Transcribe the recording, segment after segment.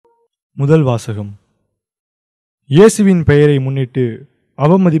முதல் வாசகம். இயேசுவின் பெயரை முன்னிட்டு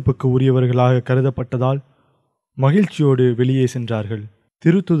அவமதிப்புக்கு உரியவர்களாக கருதப்பட்டதால் மகிழ்ச்சியோடு வெளியே சென்றார்கள்.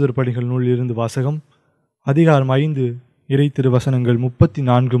 திருத்தூதர் பணிகள் நூலில் இருந்து வாசகம். அதிகாரம் 5 இறை திருவசனங்கள்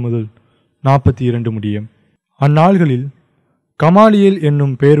 34 முதல் 42 முடியும். அந்நாள்களில் கமாலியேல்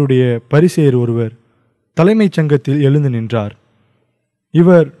என்னும் பெயருடைய பரிசேயர் ஒருவர் தலைமைச் சங்கத்தில் எழுந்து நின்றார்.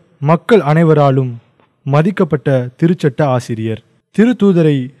 இவர் மக்கள் அனைவராலும் மதிக்கப்பட்ட திருச்சட்ட ஆசிரியர்.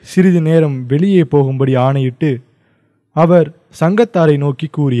 திருத்தூதரை சிறிது நேரம் வெளியே போகும்படி ஆணையிட்டு அவர் சங்கத்தாரை நோக்கி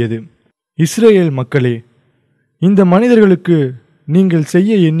கூறியது: இஸ்ரேல் மக்களே, இந்த மனிதர்களுக்கு நீங்கள்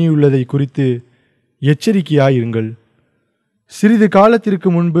செய்ய எண்ணியுள்ளதை குறித்து எச்சரிக்கையாயிருங்கள். சிறிது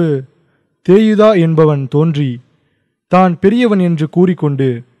காலத்திற்கு முன்பு தேயுதா என்பவன் தோன்றி தான் பெரியவன் என்று கூறிக்கொண்டு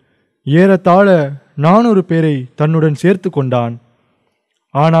ஏறத்தாழ 400 பேரை தன்னுடன் சேர்த்து கொண்டான்.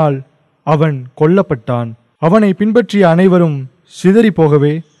 ஆனால் அவன் கொல்லப்பட்டான். அவனை பின்பற்றிய அனைவரும் சிதறி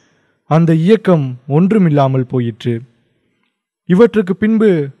போகவே அந்த இயக்கம் ஒன்றுமில்லாமல் போயிற்று. இவற்றுக்கு பின்பு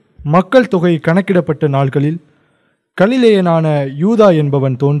மக்கள் தொகை கணக்கிடப்பட்ட நாட்களில் கலிலேயனான யூதா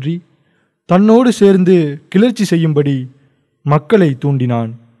என்பவன் தோன்றி தன்னோடு சேர்ந்து கிளர்ச்சி செய்யும்படி மக்களை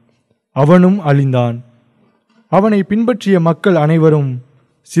தூண்டினான். அவனும் அழிந்தான். அவனை பின்பற்றிய மக்கள் அனைவரும்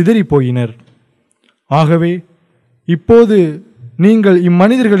சிதறி போயினர். ஆகவே இப்போது நீங்கள்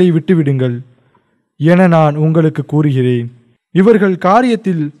இம்மனிதர்களை விட்டுவிடுங்கள் என நான் உங்களுக்கு கூறுகிறேன். இவர்கள்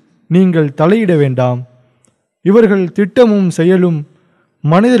காரியத்தில் நீங்கள் தலையிட வேண்டாம். இவர்கள் திட்டமும் செயலும்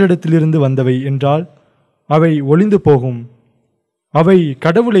மனிதரிடத்திலிருந்து வந்தவை என்றால் அவை ஒளிந்து போகும். அவை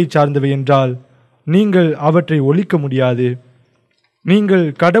கடவுளை சார்ந்தவை என்றால் நீங்கள் அவற்றை ஒழிக்க முடியாது. நீங்கள்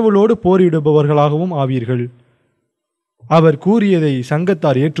கடவுளோடு போரிடுபவர்களாகவும் ஆவீர்கள். அவர் கூறியதை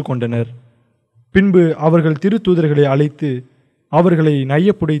சங்கத்தார் ஏற்றுக்கொண்டனர். பின்பு அவர்கள் திருத்தூதர்களை அழைத்து அவர்களை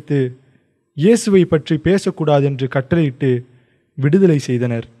நையப்புடைத்து இயேசுவை பற்றி பேசக்கூடாதென்று கட்டளையிட்டு விடுதலை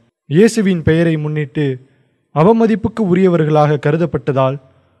செய்தனர். இயேசுவின் பெயரை முன்னிட்டு அவமதிப்புக்கு உரியவர்களாக கருதப்பட்டதால்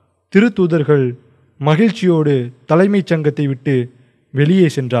திருத்தூதர்கள் மகிழ்ச்சியோடு தலைமைச் சங்கத்தை விட்டு வெளியே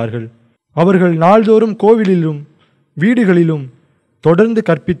சென்றார்கள். அவர்கள் நாள்தோறும் கோவிலிலும் வீடுகளிலும் தொடர்ந்து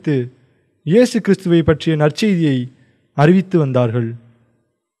கற்பித்து இயேசு கிறிஸ்துவை பற்றிய நற்செய்தியை அறிவித்து வந்தார்கள்.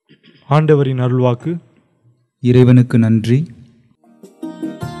 ஆண்டவரின் அருள்வாக்கு. இறைவனுக்கு நன்றி.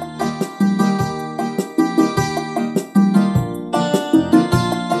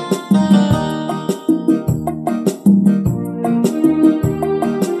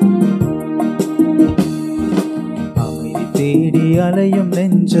 தேடி அலையும்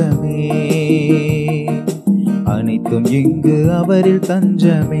நெஞ்சமே, அனைத்தும் இங்கு அவரில்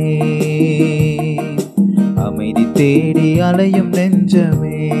தஞ்சமே. அமைதி தேடி அலையும்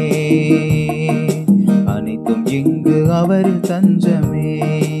நெஞ்சமே, அனைத்தும் இங்கு அவரில் தஞ்சமே.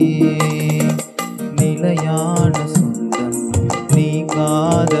 நிலையான சொந்தம்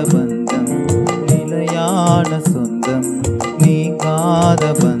நீங்காத பந்தம், நிலையான சொந்தம் நீங்காத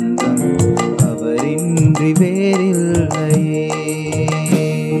பந்தம் அவரின்றி வேறில்லையே.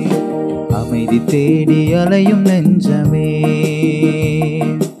 அமைதி தேடி அலையும் நெஞ்சமே,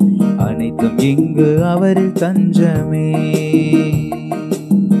 அனைத்தும் இங்கு அவரில் தஞ்சமே.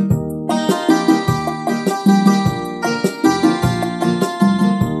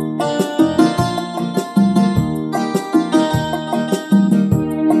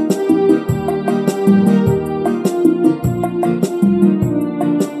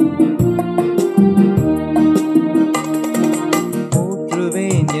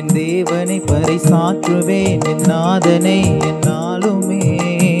 பறைசாற்றுவேன் என் நாதனை என்னாலுமே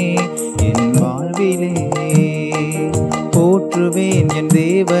என் வாழ்விலே. போற்றுவேன் என்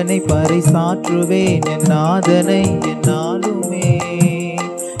தேவனை, பறைசாற்றுவேன் என் நாதனை என்னாலுமே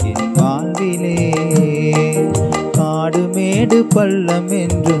என் வாழ்விலே. காடு மேடு பள்ளம்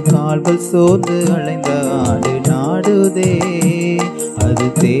என்று கால்கள் சோர்ந்து அலைந்த ஆடு நாடுதே, அது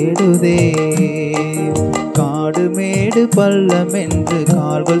தேடுதே. காடு மேடு பள்ளம் என்று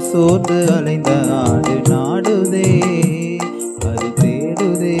கால்கள் சோர்ந்து அலைந்த ஆடு நாடுதே, அது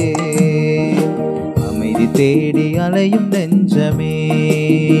தேடுதே. அமைதி தேடி அலையும் நெஞ்சமே,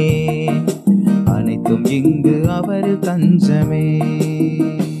 அனைத்தும் இங்கு அவரில் தஞ்சமே.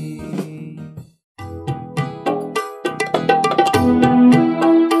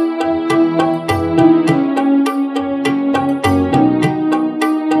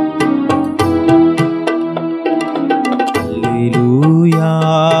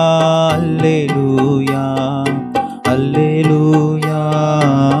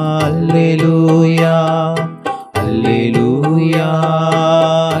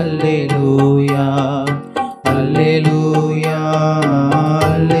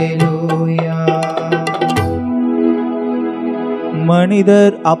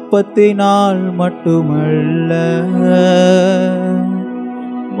 மனிதர் அப்பத்தினால் மட்டுமல்ல,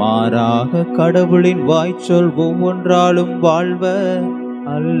 மாறாக கடவுளின் வாய்ச்சொல் ஒவ்வொன்றாலும் வாழ்வர்.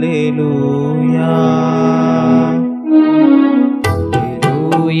 அல்லேலூயா.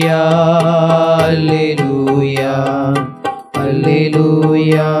 அல்லேலூயா,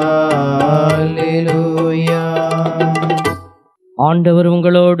 அல்லேலூயா, அல்லேலூயா. ஆண்டவர்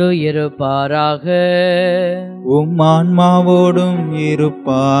உங்களோடு இருப்பாராக. உம் ஆன்மாவோடும்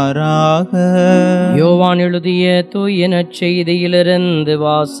இருப்பாராக. யோவான் எழுதிய தூய நற்செய்தியிலிருந்து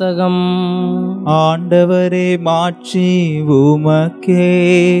வாசகம். ஆண்டவரே, மாட்சி உமக்கே.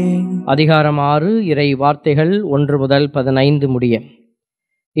 அதிகாரம் 6, இறை வார்த்தைகள் 1 முதல் 15 முடிய.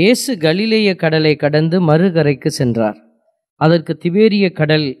 இயேசு கலிலேய கடலை கடந்து மறுகரைக்கு சென்றார். அதற்கு திபேரிய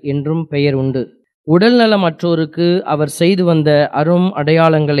கடல் என்றும் பெயர் உண்டு. உடல்நலமற்றோருக்கு அவர் செய்து வந்த அரும்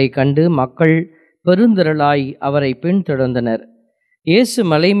அடையாளங்களை கண்டு மக்கள் பெருந்திரளாய் அவரை பின்தொடர்ந்தனர். இயேசு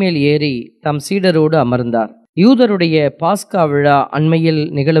மலைமேல் ஏறி தம் சீடரோடு அமர்ந்தார். யூதருடைய பாஸ்கா விழா அண்மையில்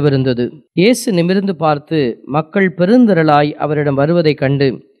நிகழவிருந்தது. இயேசு நிமிர்ந்து பார்த்து மக்கள் பெருந்திரளாய் அவரிடம் வருவதைக் கண்டு,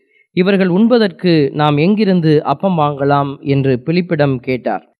 இவர்கள் உண்பதற்கு நாம் எங்கிருந்து அப்பம் வாங்கலாம் என்று பிலிப்பிடம்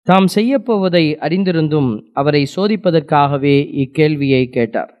கேட்டார். தாம் செய்யப்போவதை அறிந்திருந்தும் அவரை சோதிப்பதற்காகவே இக்கேள்வியை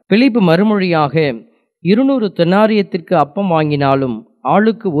கேட்டார். பிலிப்பு மறுமொழியாக, 200 தெனாரியத்திற்கு அப்பம் வாங்கினாலும்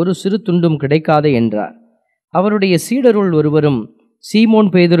ஆளுக்கு ஒரு சிறு துண்டும் கிடைக்காது என்றார். அவருடைய சீடருள் ஒருவரும் சீமோன்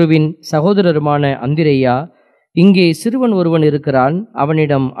பேதுருவின் சகோதரருமான அந்திரேயா, இங்கே சிறுவன் ஒருவன் இருக்கிறான்,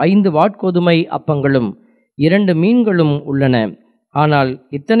 அவனிடம் 5 வாட்கோதுமை அப்பங்களும் 2 மீன்களும் உள்ளன, ஆனால்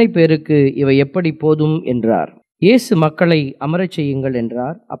இத்தனை பேருக்கு இவை எப்படி போதும் என்றார். இயேசு மக்களை அமரச் செய்யுங்கள்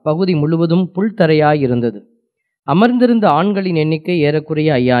என்றார். அப்பகுதி முழுவதும் புல்தரையாயிருந்தது. அமர்ந்திருந்த ஆண்களின் எண்ணிக்கை ஏறக்குறைய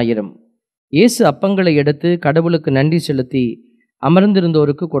 5000. இயேசு அப்பங்களை எடுத்து கடவுளுக்கு நன்றி செலுத்தி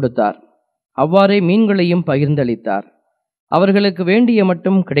அமர்ந்திருந்தோருக்கு கொடுத்தார். அவ்வாறே மீன்களையும் பகிர்ந்தளித்தார். அவர்களுக்கு வேண்டிய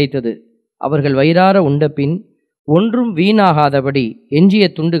மட்டும் கிடைத்தது. அவர்கள் வயிறார உண்டபின், ஒன்றும் வீணாகாதபடி எஞ்சிய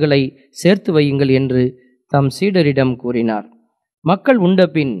துண்டுகளை சேர்த்து வையுங்கள் என்று தம் சீடரிடம் கூறினார். மக்கள்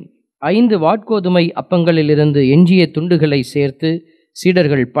உண்டபின் 5 வாட்கோதுமை அப்பங்களிலிருந்து எஞ்சிய துண்டுகளை சேர்த்து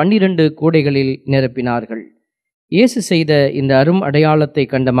சீடர்கள் 12 கூடைகளில் நிரப்பினார்கள். இயேசு செய்த இந்த அரும் அடையாளத்தை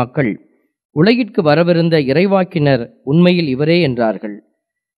கண்ட மக்கள், உலகிற்கு வரவிருந்த இறைவாக்கினர் உண்மையில் இவரே என்றார்கள்.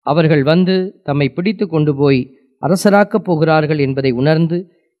 அவர்கள் வந்து தம்மை பிடித்து கொண்டு போய் அரசராக்கப் போகிறார்கள் என்பதை உணர்ந்து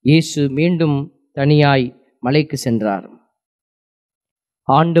இயேசு மீண்டும் தனியாய் மலைக்கு சென்றார்.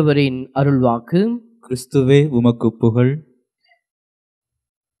 ஆண்டவரின் அருள்வாக்கு. கிறிஸ்துவே உமக்கு புகழ்.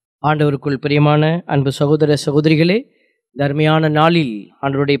 ஆண்டவருக்குள் பிரியமான அன்பு சகோதர சகோதரிகளே, தர்மையான நாளில்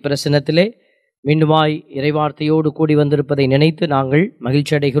ஆண்டவருடைய பிரசன்னத்திலே மீண்டுமாய் இறைவார்த்தையோடு கூடி வந்திருப்பதை நினைத்து நாங்கள்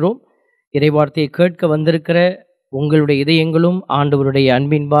மகிழ்ச்சி அடைகிறோம். இறைவார்த்தையை கேட்க வந்திருக்கிற உங்களுடைய இதயங்களும் ஆண்டவருடைய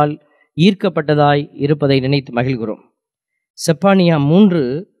அன்பின்பால் ஈர்க்கப்பட்டதாய் இருப்பதை நினைத்து மகிழ்கிறோம். செப்பானியா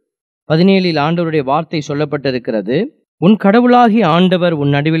 3:17 ஆண்டவருடைய வார்த்தை சொல்லப்பட்டிருக்கிறது. உன் கடவுளாகிய ஆண்டவர்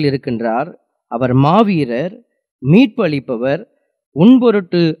உன் நடுவில் இருக்கின்றார். அவர் மாவீரர், மீட்பு அளிப்பவர். உன்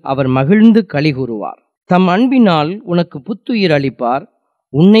பொருட்டு அவர் மகிழ்ந்து களி கூறுவார். தம் அன்பினால் உனக்கு புத்துயிர் அளிப்பார்.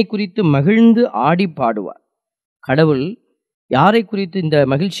 உன்னை குறித்து மகிழ்ந்து ஆடி பாடுவார். கடவுள் யாரை குறித்து இந்த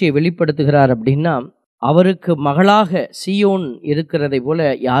மகிழ்ச்சியை வெளிப்படுத்துகிறார் அப்படின்னா, அவருக்கு மகளாக சீயோன் இருக்கிறதை போல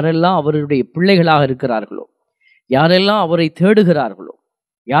யாரெல்லாம் அவருடைய பிள்ளைகளாக இருக்கிறார்களோ, யாரெல்லாம் அவரை தேடுகிறார்களோ,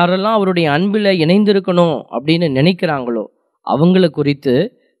 யாரெல்லாம் அவருடைய அன்பில் இணைந்திருக்கணும் அப்படின்னு நினைக்கிறாங்களோ, அவங்களை குறித்து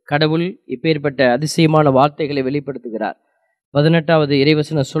கடவுள் இப்பேற்பட்ட அதிசயமான வார்த்தைகளை வெளிப்படுத்துகிறார். 18வது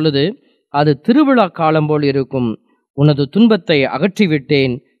இறைவசனம் சொல்லுது, அது திருவிழா காலம் போல் இருக்கும். உனது துன்பத்தை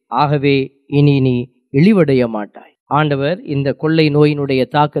அகற்றிவிட்டேன், ஆகவே இனி நீ இழிவடைய மாட்டாய். ஆண்டவர் இந்த கொள்ளை நோயினுடைய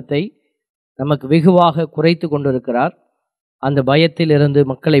தாக்கத்தை நமக்கு வெகுவாக குறைத்து கொண்டிருக்கிறார். அந்த பயத்தில் இருந்து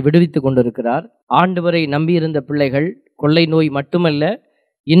மக்களை விடுவித்து கொண்டிருக்கிறார். ஆண்டவரை நம்பியிருந்த பிள்ளைகள் கொள்ளை நோய் மட்டுமல்ல,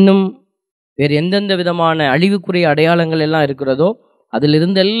 இன்னும் வேறு எந்தெந்த விதமான அழிவுக்குரிய அடையாளங்கள் எல்லாம் இருக்கிறதோ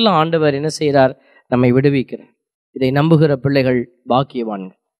அதிலிருந்தெல்லாம் ஆண்டவர் என்ன செய்கிறார்? நம்மை விடுவிக்கிறார். இதை நம்புகிற பிள்ளைகள்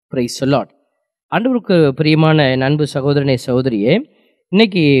பாக்கியவான்கள். Praise the Lord. ஆண்டவருக்கு பிரியமான அன்பு சகோதரனே சகோதரியே,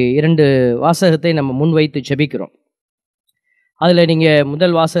 இன்னைக்கு 2 வாசகத்தை நம்ம முன்வைத்து ஜெபிக்கிறோம். அதில் நீங்கள்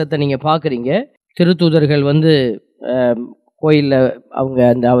முதல் வாசகத்தை நீங்கள் பார்க்குறீங்க. திருத்தூதர்கள் வந்து கோயிலில் அவங்க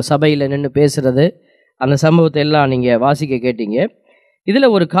அந்த சபையில் நின்று பேசுகிறது, அந்த சம்பவத்தை எல்லாம் நீங்கள் வாசிக்க கேட்டீங்க.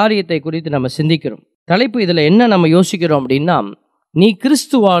 இதில் ஒரு காரியத்தை குறித்து நம்ம சிந்திக்கிறோம். தலைப்பு இதில் என்ன நம்ம யோசிக்கிறோம் அப்படின்னா, நீ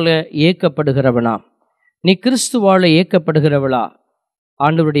கிறிஸ்துவால் ஏற்கப்படுகிறவனா, நீ கிறிஸ்துவால் ஏற்கப்படுகிறவளா?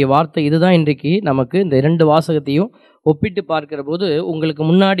 ஆண்டவருடைய வார்த்தை இதுதான். இன்றைக்கு நமக்கு இந்த 2 வாசகத்தையும் ஒப்பிட்டு பார்க்கிற போது உங்களுக்கு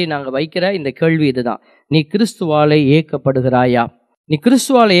முன்னாடி நாங்கள் வைக்கிற இந்த கேள்வி இதுதான். நீ கிறிஸ்துவால் ஏற்கப்படுகிறாயா? நீ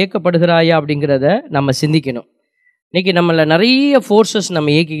கிறிஸ்துவால் ஏற்கப்படுகிறாயா அப்படிங்கிறத நம்ம சிந்திக்கணும். இன்றைக்கி நம்மளை நிறைய ஃபோர்ஸஸ்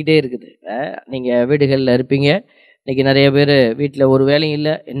நம்ம இயக்கிக்கிட்டே இருக்குது. நீங்கள் வீடுகளில் இருப்பீங்க, இன்றைக்கி நிறைய பேர் வீட்டில் ஒரு வேலையும்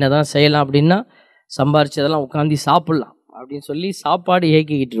இல்லை, என்ன தான் செய்யலாம் அப்படின்னா சம்பாரிச்சதெல்லாம் உட்காந்து சாப்பிட்லாம் அப்படின்னு சொல்லி சாப்பாடு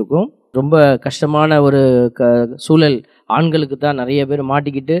ஏக்கிக்கிட்டு இருக்கோம். ரொம்ப கஷ்டமான ஒரு சூழல் ஆண்களுக்கு தான் நிறைய பேர்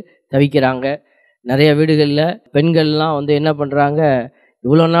மாட்டிக்கிட்டு தவிக்கிறாங்க. நிறைய வீடுகளில் பெண்கள்லாம் வந்து என்ன பண்ணுறாங்க,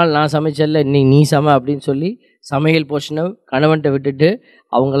 இவ்வளோ நாள் நான் சமைச்சல நீ சமை அப்படின்னு சொல்லி சமையல் போர்ஷனை கணவன்கிட்ட விட்டுட்டு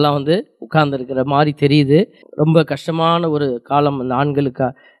அவங்கெல்லாம் வந்து உட்கார்ந்துருக்கிற மாதிரி தெரியுது. ரொம்ப கஷ்டமான ஒரு காலம் அந்த ஆண்களுக்கு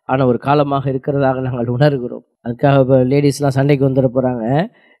ஆன ஒரு காலமாக இருக்கிறதாக நாங்கள் உணர்கிறோம். அதுக்காக இப்போ லேடிஸ்லாம் சண்டைக்கு வந்துட போகிறாங்க,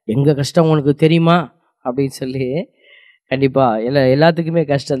 எங்கள் கஷ்டம் உனக்கு தெரியுமா அப்படின்னு சொல்லி. கண்டிப்பாக எல்லாத்துக்குமே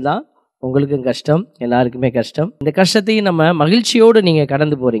கஷ்டம்தான், உங்களுக்கும் கஷ்டம், எல்லாருக்குமே கஷ்டம். இந்த கஷ்டத்தையும் நம்ம மகிழ்ச்சியோடு நீங்கள்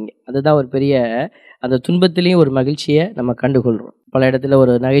கடந்து போகிறீங்க, அதுதான் ஒரு பெரிய, அந்த துன்பத்திலையும் ஒரு மகிழ்ச்சியை நம்ம கண்டுகொள்கிறோம். பல இடத்துல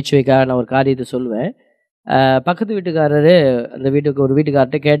ஒரு நகைச்சுவைக்காக நான் ஒரு காரியத்தை சொல்லுவேன். பக்கத்து வீட்டுக்காரரு அந்த ஒரு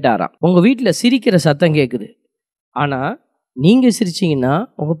வீட்டுக்கார்ட்ட கேட்டாராம், உங்கள் வீட்டில் சிரிக்கிற சத்தம் கேட்குது, ஆனால் நீங்கள் சிரிச்சிங்கன்னா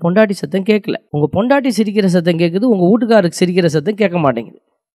உங்கள் பொண்டாட்டி சத்தம் கேட்கல, உங்கள் பொண்டாட்டி சிரிக்கிற சத்தம் கேட்குது, உங்கள் வீட்டுக்காரருக்கு சிரிக்கிற சத்தம் கேட்க மாட்டேங்குது,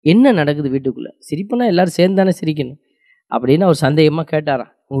 என்ன நடக்குது வீட்டுக்குள்ளே? சிரிப்புனா எல்லோரும் சேர்ந்து தானே சிரிக்கணும் அப்படின்னு அவர் சந்தேகமாக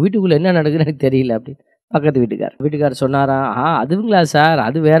கேட்டாராம். உங்கள் வீட்டுக்குள்ளே என்ன நடக்குதுன்னு எனக்கு தெரியல அப்படின்னு. பக்கத்து வீட்டுக்காரர் சொன்னாராம், அதுங்களா சார்,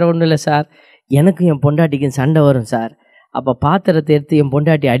 அது வேற ஒன்றும் இல்லை சார், எனக்கும் என் பொண்டாட்டிக்கும் சண்டை வரும் சார், அப்போ பாத்திரத்தை எடுத்து என்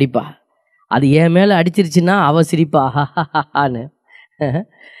பொண்டாட்டி அடிப்பா, அது என் மேலே அடிச்சிருச்சுன்னா அவள் சிரிப்பா ஹான்னு,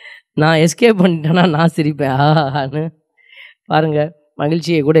 நான் எஸ்கேப் பண்ணிட்டேன்னா நான் சிரிப்பேன் ஹான்னு. பாருங்கள்,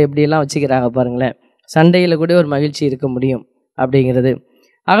 மகிழ்ச்சியை கூட எப்படியெல்லாம் வச்சுக்கிறாங்க பாருங்களேன். சண்டையில் கூட ஒரு மகிழ்ச்சி இருக்க முடியும் அப்படிங்கிறது.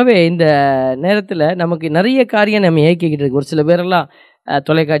 ஆகவே இந்த நேரத்தில் நமக்கு நிறைய காரியம் நம்ம இயக்கிக்கிட்டு இருக்கு. ஒரு சில பேரெல்லாம்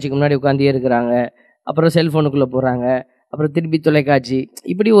தொலைக்காட்சிக்கு முன்னாடி உட்காந்தே இருக்கிறாங்க, அப்புறம் செல்ஃபோனுக்குள்ளே போகிறாங்க, அப்புறம் திருப்பி தொலைக்காட்சி,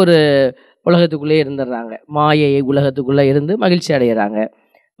 இப்படி ஒரு உலகத்துக்குள்ளே இருந்துடுறாங்க. மாயை உலகத்துக்குள்ளே இருந்து மகிழ்ச்சி அடைகிறாங்க.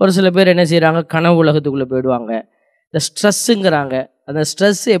 ஒரு சில பேர் என்ன செய்கிறாங்க, கனவு உலகத்துக்குள்ளே போயிடுவாங்க. இந்த ஸ்ட்ரெஸ்ஸுங்கிறாங்க, அந்த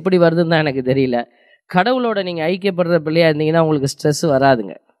ஸ்ட்ரெஸ் எப்படி வருதுன்னு தான் எனக்கு தெரியல. கடவுளோட நீங்கள் ஐக்கியப்படுற பிள்ளையாக இருந்தீங்கன்னா உங்களுக்கு ஸ்ட்ரெஸ்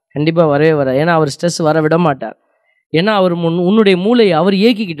வராதுங்க, கண்டிப்பாக வரவே வராது. ஏன்னா அவர் ஸ்ட்ரெஸ் வர விட மாட்டார். ஏன்னா அவர் உன்னுடைய மூளையை அவர்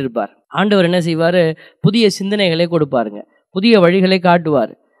இயக்கிக்கிட்டு இருப்பார். ஆண்டவர் என்ன செய்வார், புதிய சிந்தனைகளை கொடுப்பாருங்க, புதிய வழிகளை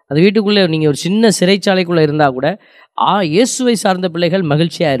காட்டுவார். அது வீட்டுக்குள்ளே நீங்கள் ஒரு சின்ன சிறைச்சாலைக்குள்ளே இருந்தால் கூட இயேசுவை சார்ந்த பிள்ளைகள்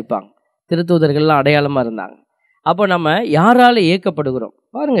மகிழ்ச்சியாக இருப்பாங்க. திருத்தூதர்கள்லாம் அடையாளமாக இருந்தாங்க. அப்போ நம்ம யாரால் இயக்கப்படுகிறோம்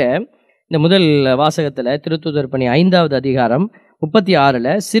பாருங்கள். இந்த முதல் வாசகத்தில் திருத்தூதர் பணி 5வது அதிகாரம்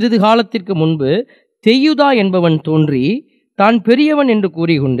 36 சிறிது காலத்திற்கு முன்பு தெயுதா என்பவன் தோன்றி தான் பெரியவன் என்று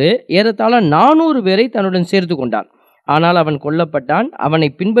கூறிக்கொண்டு ஏறத்தாழ 400 பேரை தன்னுடன் சேர்த்து கொண்டான். ஆனால் அவன் கொல்லப்பட்டான். அவனை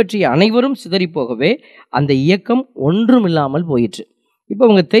பின்பற்றிய அனைவரும் சிதறிப்போகவே அந்த இயக்கம் ஒன்றுமில்லாமல் போயிற்று. இப்போ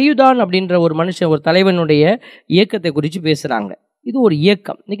அவங்க தெயுதான் அப்படின்ற ஒரு மனுஷன், ஒரு தலைவனுடைய இயக்கத்தை குறித்து பேசுகிறாங்க. இது ஒரு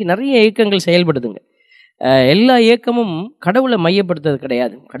இயக்கம். இன்றைக்கி நிறைய இயக்கங்கள் செயல்படுதுங்க. எல்லா இயக்கமும் கடவுளை மையப்படுத்துறது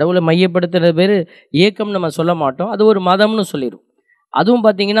கிடையாது. கடவுளை மையப்படுத்துகிற பேர் இயக்கம் நம்ம சொல்ல மாட்டோம், அது ஒரு மதம்னு சொல்லிடும். அதுவும்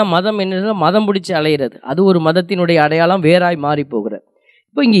பார்த்திங்கன்னா மதம் என்ன, மதம் பிடிச்சி அலையிறது, அது ஒரு மதத்தினுடைய அடையாளம், வேறாய் மாறி போகிறது.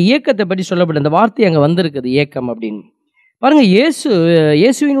 இப்போ இங்கே இயக்கத்தை பற்றி சொல்லப்படும் இந்த வார்த்தை அங்கே வந்திருக்குது, இயக்கம் அப்படின்னு. பாருங்கள்,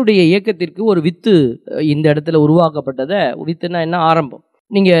 இயேசுவினுடைய இயக்கத்திற்கு ஒரு வித்து இந்த இடத்துல உருவாக்கப்பட்டதை, வித்துனா என்ன, ஆரம்பம்.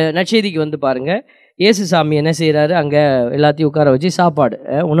 நீங்கள் நற்செய்திக்கு வந்து பாருங்கள், இயேசு சாமி என்ன செய்கிறாரு, அங்கே எல்லாத்தையும் உட்கார வச்சு சாப்பாடு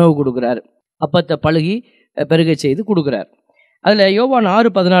உணவு கொடுக்குறாரு, அப்பத்தை பழுகி பெருக செய்து கொடுக்குறார். அதில் யோவான்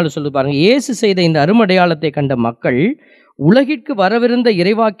 6:14 சொல்லி பாருங்கள், இயேசு செய்த இந்த அருமடையாளத்தை கண்ட மக்கள் உலகிற்கு வரவிருந்த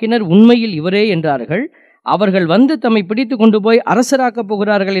இறைவாக்கினர் உண்மையில் இவரே என்றார்கள். அவர்கள் வந்து தம்மை பிடித்து கொண்டு போய் அரசராக்கப்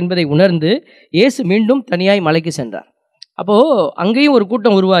போகிறார்கள் என்பதை உணர்ந்து இயேசு மீண்டும் தனியாய் மலைக்கு சென்றார். அப்போது அங்கேயும் ஒரு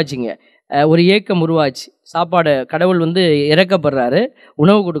கூட்டம் உருவாச்சுங்க, ஒரு ஏக்கம் உருவாச்சு. சாப்பாடு கடவுள் வந்து இறக்கப்படுறாரு,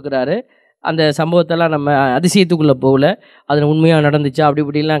 உணவு கொடுக்குறாரு. அந்த சம்பவத்தெல்லாம் நம்ம அதிசயத்துக்குள்ளே போகல, அது உண்மையாக நடந்துச்சா அப்படி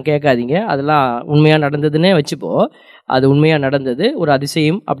இப்படிலாம் கேட்காதீங்க, அதெல்லாம் உண்மையாக நடந்ததுன்னே வச்சுப்போம். அது உண்மையாக நடந்தது, ஒரு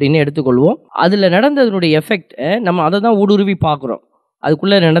அதிசயம் அப்படின்னு எடுத்துக்கொள்வோம். அதில் நடந்ததனுடைய எஃபெக்ட் நம்ம அதை தான் ஊடுருவி பார்க்குறோம்,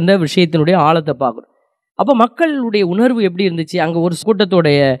 அதுக்குள்ளே நடந்த விஷயத்தினுடைய ஆழத்தை பார்க்குறோம். அப்போ மக்களுடைய உணர்வு எப்படி இருந்துச்சு, அங்கே ஒரு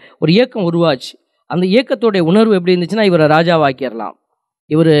கூட்டத்தோடைய ஒரு இயக்கம் உருவாச்சு. அந்த இயக்கத்தோடைய உணர்வு எப்படி இருந்துச்சுன்னா, இவரை ராஜாவாக்கிடலாம்,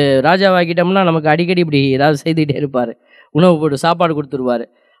 இவர் ராஜாவாக்கிட்டோம்னா நமக்கு அடிக்கடி இப்படி ஏதாவது செய்துகிட்டே இருப்பார், உணவு போட்டு சாப்பாடு கொடுத்துருவார்.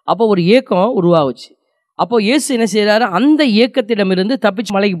 அப்போ ஒரு இயக்கம் உருவாகுச்சு. அப்போது இயேசு என்ன செய்கிறாரு, அந்த இயக்கத்திடமிருந்து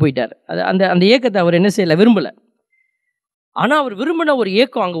தப்பிச்சு மலைக்கு போயிட்டார். அந்த இயக்கத்தை அவர் என்ன செய்யலை, விரும்பலை. ஆனால் அவர் விரும்பின ஒரு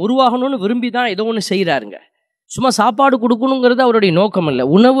இயக்கம் அங்கே உருவாகணும்னு விரும்பி தான் ஏதோ ஒன்று செய்கிறாருங்க. சும்மா சாப்பாடு கொடுக்கணுங்கிறது அவருடைய நோக்கம் இல்லை.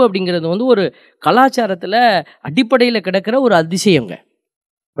 உணவு அப்படிங்கிறது வந்து ஒரு கலாச்சாரத்தில் அடிப்படையில் கிடக்கிற ஒரு அதிசயங்க.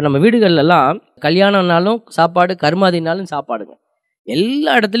 இப்போ நம்ம வீடுகள்லாம் கல்யாணம்னாலும் சாப்பாடு, கருமாதினாலும் சாப்பாடுங்க,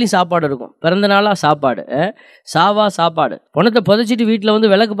 எல்லா இடத்துலையும் சாப்பாடு இருக்கும். பிறந்த நாளாக சாப்பாடு, சாவா சாப்பாடு, பணத்தை புதைச்சிட்டு வீட்டில்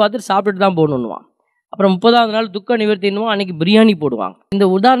வந்து விளக்கு பார்த்துட்டு சாப்பிட்டுட்டு தான் போகணுன்னுவான். அப்புறம் 30வது நாள் துக்க நிவர்த்தின்னுவான், அன்றைக்கி பிரியாணி போடுவாங்க. இந்த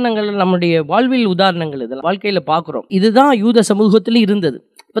உதாரணங்கள் நம்முடைய வாழ்வியல் உதாரணங்கள், இதெல்லாம் வாழ்க்கையில் பார்க்குறோம். இதுதான் யூத சமூகத்திலும் இருந்தது.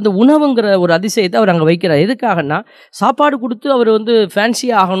 இப்போ இந்த உணவுங்கிற ஒரு அதிசயத்தை அவர் அங்கே வைக்கிறார். எதுக்காகனா, சாப்பாடு கொடுத்து அவர் வந்து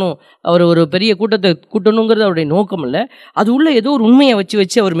ஃபேன்சியாக ஆகணும், அவர் ஒரு பெரிய கூட்டத்தை கூட்டணுங்கிறது அவருடைய நோக்கம் இல்லை. அது உள்ள ஏதோ ஒரு உண்மையை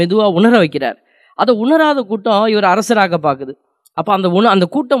வச்சு அவர் மெதுவாக உணர வைக்கிறார். அதை உணராத கூட்டம் இவர் அரசராக பார்க்குது. அப்போ அந்த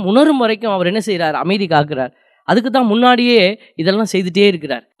கூட்டம் உணரும் வரைக்கும் அவர் என்ன செய்கிறார்? அமைதி காக்கிறார். அதுக்கு தான் முன்னாடியே இதெல்லாம் செய்துட்டே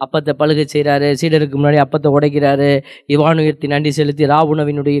இருக்கிறார். அப்பத்தை பழுக செய்கிறாரு, சீடருக்கு முன்னாடி அப்பத்தை உடைக்கிறாரு, வானுயர்த்தி நன்றி செலுத்தி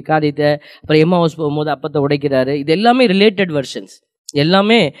உணவினுடைய காரியத்தை, அப்புறம் எம்மாவுஸ் போகும்போது அப்பத்தை உடைக்கிறாரு. இது எல்லாமே ரிலேட்டட் வெர்ஷன்ஸ்,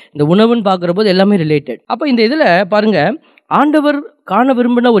 எல்லாமே இந்த உணவுன்னு பார்க்குற போது எல்லாமே ரிலேட்டட். அப்போ இந்த இதில் பாருங்க, ஆண்டவர் காண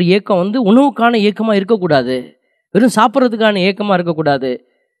விரும்பின ஒரு ஏக்கம் உணவுக்கான ஏக்கமாக இருக்கக்கூடாது, வெறும் சாப்பிட்றதுக்கான ஏக்கமாக இருக்கக்கூடாது,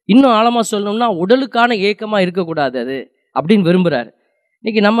 இன்னும் ஆழமாக சொல்லணும்னா உடலுக்கான ஏக்கமாக இருக்கக்கூடாது அது அப்படின்னு விரும்புகிறார்.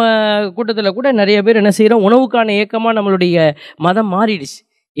 இன்றைக்கி நம்ம கூட்டத்தில் கூட நிறைய பேர் என்ன செய்கிறோம்? உணவுக்கான ஏக்கமாக நம்மளுடைய மதம் மாறிடுச்சு.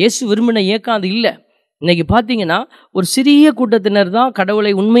 இயேசு விரும்பின ஏக்கம் அது இல்லை. இன்றைக்கி பார்த்தீங்கன்னா ஒரு சிறிய கூட்டத்தினர் தான்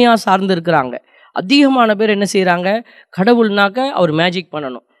கடவுளை உண்மையாக சார்ந்து இருக்கிறாங்க. அதிகமான பேர் என்ன செய்கிறாங்க? கடவுள்னாக்க அவர் மேஜிக்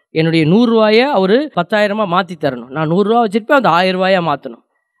பண்ணணும், என்னுடைய 100 ரூபாயை அவர் 10,000 மாற்றி தரணும், நான் 100 ரூபா வச்சுருப்பேன் அது 1000 ரூபாயாக மாற்றணும்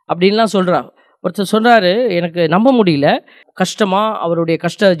அப்படின்லாம் சொல்கிறாங்க. ஒருத்தர் சொல்கிறாரு, எனக்கு நம்ப முடியல, கஷ்டமாக அவருடைய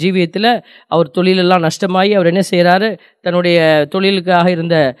கஷ்ட ஜீவியத்தில் அவர் தொழிலெல்லாம் நஷ்டமாகி அவர் என்ன செய்கிறாரு? தன்னுடைய தொழிலுக்காக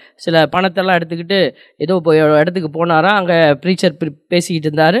இருந்த சில பணத்தெல்லாம் எடுத்துக்கிட்டு ஏதோ இடத்துக்கு போனாராம். அங்கே ப்ரீச்சர் பேசிக்கிட்டு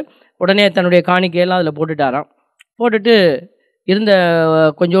இருந்தார். உடனே தன்னுடைய காணிக்கையெல்லாம் அதில் போட்டுட்டாராம். போட்டுட்டு இருந்த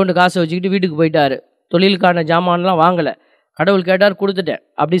கொஞ்சோண்டு காசை வச்சுக்கிட்டு வீட்டுக்கு போயிட்டார். தொழிலுக்கான ஜாமான்லாம் வாங்கலை, கடவுள் கேட்டார் கொடுத்துட்டேன்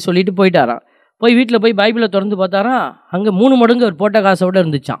அப்படி சொல்லிட்டு போயிட்டாராம். போய் வீட்டில் போய் பைபிளை திறந்து பார்த்தாராம், அங்கே 3 மடங்கு அவர் போட்ட காசோட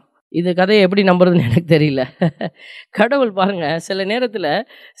இருந்துச்சான். இது கதையை எப்படி நம்புறதுன்னு எனக்கு தெரியல. கடவுள் பாருங்கள், சில நேரத்தில்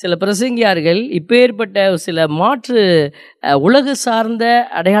சில பிரசங்கியார்கள் இப்பேற்பட்ட சில மாற்று உலகு சார்ந்த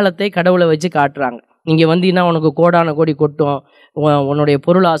அடையாளத்தை கடவுளை வச்சு காட்டுறாங்க. இங்கே வந்தீங்கன்னா உனக்கு கோடான கோடி கொட்டும், உன்னுடைய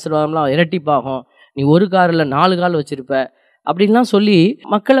பொருள் ஆசீர்வாதம்லாம் இரட்டிப்பாகும், நீ ஒரு காரில் 4 கால் வச்சுருப்ப அப்படின்லாம் சொல்லி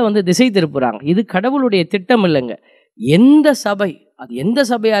மக்களை திசை திருப்புறாங்க. இது கடவுளுடைய திட்டம் இல்லைங்க. எந்த சபை, அது எந்த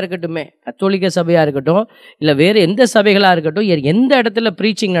சபையாக இருக்கட்டுமே, கத்தோலிக்க சபையாக இருக்கட்டும் இல்லை வேறு எந்த சபைகளாக இருக்கட்டும், எந்த இடத்துல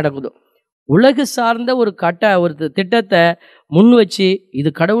ப்ரீச்சிங் நடக்குதோ உலகு சார்ந்த ஒரு திட்டத்தை முன் வச்சு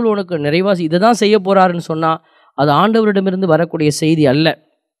இது கடவுள் உனக்கு நிறைவாசி இதை தான் செய்ய போகிறாருன்னு சொன்னால் அது ஆண்டவரிடமிருந்து வரக்கூடிய செய்தி அல்ல.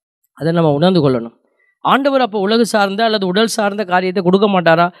 அதை நம்ம உணர்ந்து கொள்ளணும். ஆண்டவர் அப்போ உலகு சார்ந்த அல்லது உடல் சார்ந்த காரியத்தை கொடுக்க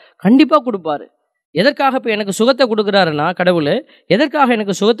மாட்டாரா? கண்டிப்பாக கொடுப்பாரு. எதற்காக இப்போ எனக்கு சுகத்தை கொடுக்குறாருன்னா, கடவுள் எதற்காக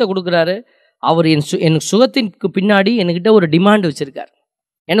எனக்கு சுகத்தை கொடுக்குறாரு? அவர் என் சுகத்திற்கு பின்னாடி என்கிட்ட ஒரு டிமாண்ட் வச்சுருக்கார்,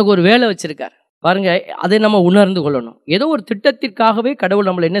 எனக்கு ஒரு வேலை வச்சுருக்கார். பாருங்கள், அதை நம்ம உணர்ந்து கொள்ளணும். ஏதோ ஒரு திட்டத்திற்காகவே கடவுள்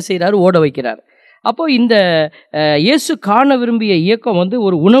நம்மளை என்ன செய்கிறாரு? ஓட வைக்கிறார். அப்போது இந்த இயேசு காண விரும்பிய இயக்கம்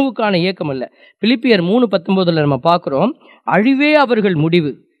ஒரு உணவுக்கான இயக்கம் அல்ல. பிலிப்பியர் 3:19 நம்ம பார்க்குறோம், அழிவே அவர்கள்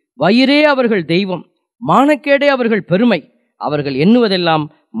முடிவு, வயிறே அவர்கள் தெய்வம், மானக்கேடே அவர்கள் பெருமை, அவர்கள் எண்ணுவதெல்லாம்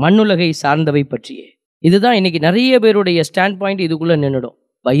மண்ணுலகை சார்ந்தவை பற்றியே. இதுதான் இன்னைக்கு நிறைய பேருடைய ஸ்டாண்ட் பாயிண்ட். இதுக்குள்ளே நின்றுடும்.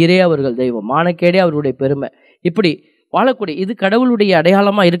 வயிறே அவர்கள் தெய்வம், மானக்கேடே அவர்களுடைய பெருமை, இப்படி வாழக்கூடிய இது கடவுளுடைய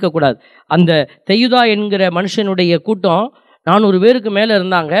அடையாளமாக இருக்கக்கூடாது. அந்த தெயுதா என்கிற மனுஷனுடைய கூட்டம் 400 பேருக்கு மேலே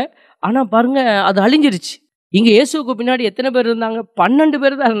இருந்தாங்க. ஆனால் பாருங்கள், அது அழிஞ்சிருச்சு. இங்கே இயேசுக்கு பின்னாடி எத்தனை பேர் இருந்தாங்க? 12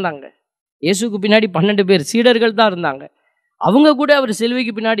 பேர் தான் இருந்தாங்க. இயேசுக்கு பின்னாடி 12 பேர் சீடர்கள் தான் இருந்தாங்க. அவங்க கூட அவர்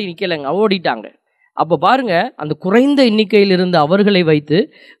சிலுவைக்கு பின்னாடி நிற்கலைங்க, ஓடிட்டாங்க. அப்போ பாருங்க, அந்த குறைந்த எண்ணிக்கையில் இருந்த அவர்களை வைத்து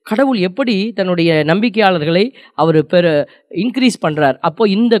கடவுள் எப்படி தன்னுடைய நம்பிக்கையாளர்களை அவர் இன்க்ரீஸ் பண்ணுறார். அப்போ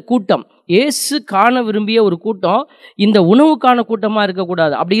இந்த கூட்டம் இயேசு காண விரும்பிய ஒரு கூட்டம் இந்த உணவுக்கான கூட்டமாக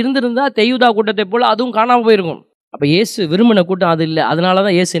இருக்கக்கூடாது. அப்படி இருந்திருந்தால் தெய்வதா கூட்டத்தை போல் அதுவும் காணாமல் போயிருக்கும். அப்போ இயேசு விரும்பின கூட்டம் அது இல்லை. அதனால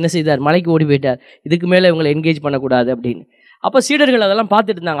தான் இயேசு என்ன செய்தார்? மலைக்கு ஓடி போயிட்டார், இதுக்கு மேலே இவங்களை என்கேஜ் பண்ணக்கூடாது அப்படின்னு. அப்போ சீடர்கள் அதெல்லாம்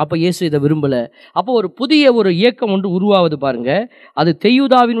பார்த்துட்டு இருந்தாங்க. அப்போ இயேசு இதை விரும்பலை. அப்போ ஒரு புதிய ஒரு இயக்கம் ஒன்று உருவாவது பாருங்க. அது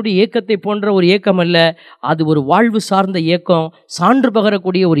தெய்யூதாவினுடைய இயக்கத்தை போன்ற ஒரு இயக்கம் அல்ல, அது ஒரு வாழ்வு சார்ந்த இயக்கம், சான்று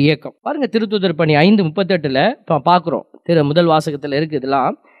பகரக்கூடிய ஒரு இயக்கம். பாருங்க, திருத்தூதர் பணி 5:38 பார்க்குறோம். முதல் வாசகத்தில் இருக்கு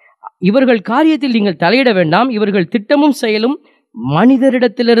இதெல்லாம். இவர்கள் காரியத்தில் நீங்கள் தலையிட வேண்டாம், இவர்கள் திட்டமும் செயலும்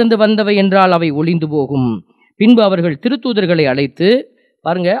மனிதரிடத்திலிருந்து வந்தவை என்றால் அவை ஒளிந்து போகும். பின்பு அவர்கள் திருத்தூதர்களை அழைத்து,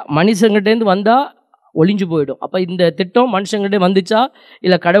 பாருங்க, மனுஷங்கிட்டேருந்து வந்தால் ஒளிஞ்சு போயிடும். அப்போ இந்த திட்டம் மனுஷங்கிட்டே வந்துச்சா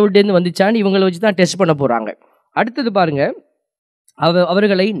இல்லை கடவுள்கிட்டேருந்து வந்துச்சான்னு இவங்களை வச்சு தான் டெஸ்ட் பண்ண போகிறாங்க. அடுத்தது பாருங்க,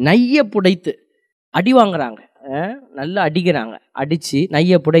 அவர்களை நைய புடைத்து அடி வாங்குறாங்க, நல்லா அடிக்கிறாங்க. அடித்து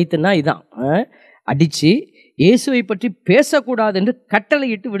நைய புடைத்துன்னா இதான், அடித்து இயேசுவை பற்றி பேசக்கூடாது என்று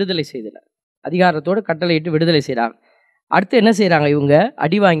கட்டளையிட்டு விடுதலை செய்தனர். அதிகாரத்தோடு கட்டளையிட்டு விடுதலை செய்கிறாங்க. அடுத்து என்ன செய்கிறாங்க? இவங்க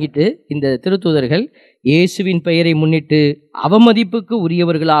அடி வாங்கிட்டு இந்த திருத்தூதர்கள் இயேசுவின் பெயரை முன்னிட்டு அவமதிப்புக்கு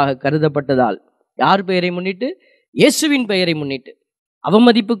உரியவர்களாக கருதப்பட்டதால், யார் பெயரை முன்னிட்டு? இயேசுவின் பெயரை முன்னிட்டு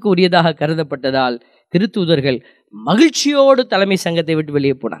அவமதிப்புக்கு உரியதாக கருதப்பட்டதால் திருத்தூதர்கள் மகிழ்ச்சியோடு தலைமை சங்கத்தை விட்டு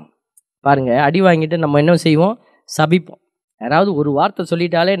வெளியே போனாங்க. பாருங்க, அடி வாங்கிட்டு நம்ம என்ன செய்வோம்? சபிப்போம். யாராவது ஒரு வார்த்தை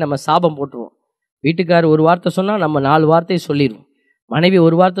சொல்லிட்டாலே நம்ம சாபம் போட்டுருவோம். வீட்டுக்காரர் ஒரு வார்த்தை சொன்னால் நம்ம 4 வார்த்தை சொல்லிடுவோம். மனைவி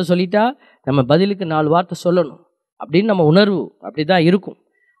ஒரு வார்த்தை சொல்லிட்டா நம்ம பதிலுக்கு 4 வார்த்தை சொல்லணும் அப்படின்னு நம்ம உணர்வு அப்படி தான் இருக்கும்.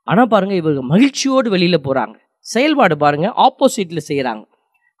 ஆனால் பாருங்கள், இவங்க மகிழ்ச்சியோடு வெளியில் போகிறாங்க. செயல்பாடு பாருங்கள், ஆப்போசிட்டில் செய்கிறாங்க.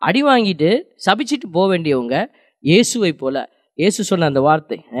 அடி வாங்கிட்டு சபிச்சுட்டு போக வேண்டியவங்க இயேசுவை போல இயேசு சொன்ன அந்த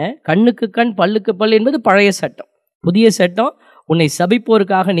வார்த்தை, கண்ணுக்கு கண் பல்லுக்கு பல் என்பது பழைய சட்டம். புதிய சட்டம், உன்னை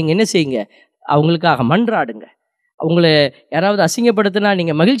சபிப்போருக்காக நீங்கள் என்ன செய்யுங்க, அவங்களுக்காக மன்றாடுங்க. அவங்கள யாராவது அசிங்கப்படுத்தினா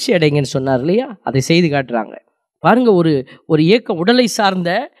நீங்கள் மகிழ்ச்சி அடைங்கன்னு சொன்னார் இல்லையா, அதை செய்து காட்டுறாங்க. பாருங்க, ஒரு ஏக்கம் உடலை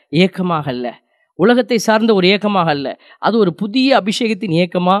சார்ந்த ஏக்கமாக அல்ல, உலகத்தை சார்ந்த ஒரு ஏக்கமாக அல்ல, அது ஒரு புதிய அபிஷேகத்தின்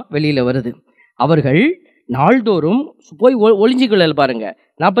ஏக்கமாக வெளியில் வருது. அவர்கள் நாள்தோறும் போய் ஒளிஞ்சிக்கொள்ளல். பாருங்க,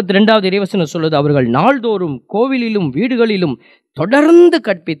 42வது இறைவசனம் சொல்லுது, அவர்கள் நாள்தோறும் கோவிலிலும் வீடுகளிலும் தொடர்ந்து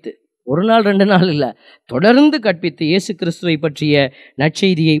கற்பித்து, ஒரு நாள் 2 நாள் இல்லை, தொடர்ந்து கற்பித்து இயேசு கிறிஸ்துவை பற்றிய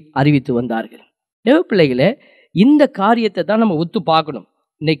நற்செய்தியை அறிவித்து வந்தார்கள். தேவ பிள்ளைகளே, இந்த காரியத்தை தான் நம்ம ஒத்து பார்க்கணும்.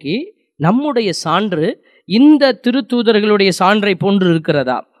 இன்னைக்கு நம்முடைய சான்று இந்த திருத்தூதர்களுடைய சான்றை போன்று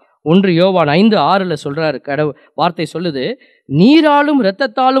இருக்கிறதா? 1 யோவான் 5:6 சொல்றாரு, வார்த்தை சொல்லுது, நீராலும்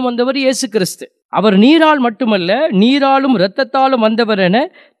இரத்தத்தாலும் வந்தவர் இயேசு கிறிஸ்து. அவர் நீரால் மட்டுமல்ல, நீராலும் இரத்தத்தாலும் வந்தவர் என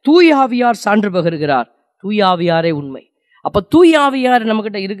தூயாவியார் சான்று பகர்கிறார். தூயாவியாரே உண்மை. அப்ப தூயாவியார்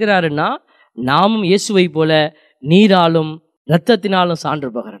நம்மகிட்ட இருக்கிறாருன்னா, நாமும் இயேசுவை போல நீராலும் இரத்தத்தினாலும்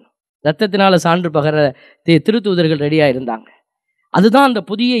சான்று பகரணும். இரத்தத்தினால சான்று பகர திருத்தூதர்கள் ரெடியா இருந்தாங்க. அதுதான் அந்த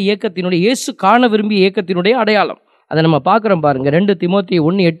புதிய இயக்கத்தினுடைய, இயேசு காண விரும்பிய இயக்கத்தினுடைய அடையாளம். அதை நம்ம பார்க்குறோம் பாருங்க. 2 தீமோத்தேயு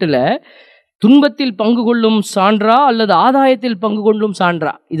 1:8 துன்பத்தில் பங்கு கொள்ளும் சான்றா அல்லது ஆதாயத்தில் பங்கு கொள்ளும்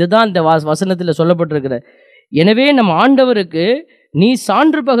சான்றா, இதுதான் இந்த வசனத்தில் சொல்லப்பட்டிருக்கிற. எனவே நம் ஆண்டவருக்கு நீ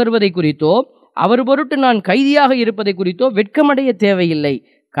சான்று பகர்வதை குறித்தோ அவர் பொருட்டு நான் கைதியாக இருப்பதை குறித்தோ வெட்கமடைய தேவையில்லை.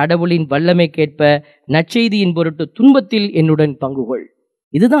 கடவுளின் வல்லமை கேட்ப நற்செய்தியின் பொருட்டு துன்பத்தில் என்னுடன் பங்குகொள்.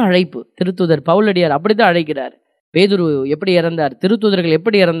 இதுதான் அழைப்பு. திருத்தூதர் பவுலடியார் அப்படிதான் அழைக்கிறார். பேதுரு எப்படி இறந்தார், திருத்தூதர்கள்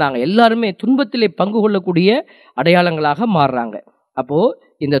எப்படி இறந்தாங்க, எல்லாருமே துன்பத்திலே பங்கு கொள்ளக்கூடிய அடையாளங்களாக மாறுறாங்க. அப்போ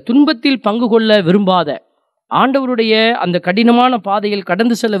இந்த துன்பத்தில் பங்கு கொள்ள விரும்பாத, ஆண்டவருடைய அந்த கடினமான பாதையில்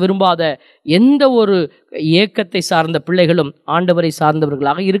கடந்து செல்ல விரும்பாத எந்த ஒரு ஏக்கத்தை சார்ந்த பிள்ளைகளும் ஆண்டவரை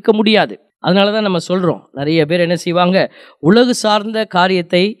சார்ந்தவர்களாக இருக்க முடியாது. அதனால தான் நம்ம சொல்கிறோம், நிறைய பேர் என்ன செய்வாங்க, உலகு சார்ந்த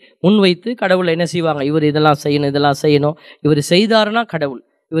காரியத்தை முன்வைத்து கடவுளை என்ன செய்வாங்க, இவர் இதெல்லாம் செய்யணும், இதெல்லாம் செய்யணும், இவர் செய்தாருன்னா கடவுள்,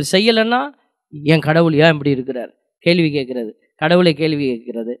 இவர் செய்யலைன்னா என் கடவுள் ஏன் இப்படி இருக்கிறார், கேள்வி கேட்கறது, கடவுளை கேள்வி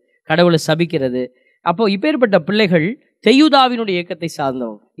கேட்கிறது, கடவுளை சபிக்கிறது. அப்போ இப்பேற்பட்ட பிள்ளைகள் தெய்யுதாவினுடைய இயக்கத்தை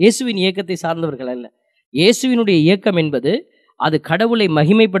சார்ந்தவங்க, இயேசுவின் இயக்கத்தை சார்ந்தவர்கள் அல்ல. இயேசுவினுடைய இயக்கம் என்பது அது கடவுளை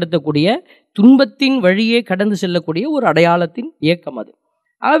மகிமைப்படுத்தக்கூடிய, துன்பத்தின் வழியே கடந்து செல்லக்கூடிய ஒரு அடையாளத்தின் இயக்கம் அது.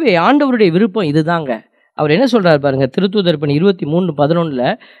 ஆகவே ஆண்டவருடைய விருப்பம் இதுதாங்க. அவர் என்ன சொல்றாரு பாருங்க, திருத்தூதர் பணி 23:11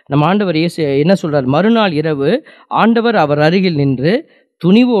 நம்ம ஆண்டவர் இயேசு என்ன சொல்றார், மறுநாள் இரவு ஆண்டவர் அவர் அருகில் நின்று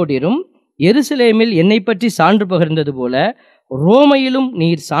துணிவோடிரும், எருசலேமில் என்னை பற்றி சான்று பகர்ந்தது போல ரோமையிலும்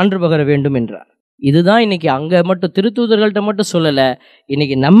நீர் சான்று பகர வேண்டும் என்றார். இதுதான் இன்னைக்கு அங்கே மட்டும் திருத்தூதர்கள்ட்ட மட்டும் சொல்லலை,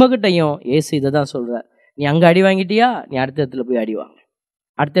 இன்னைக்கு நம்மகிட்டையும் இயேசு இதை தான் சொல்றார். நீ அங்கே அடி வாங்கிட்டியா, நீ அடுத்த இடத்துல போய் அடி வாங்க,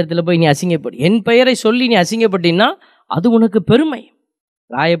 அடுத்த இடத்துல போய் நீ அசிங்கப்படு, என் பெயரை சொல்லி நீ அசிங்கப்பட்டின்னா அது உனக்கு பெருமை.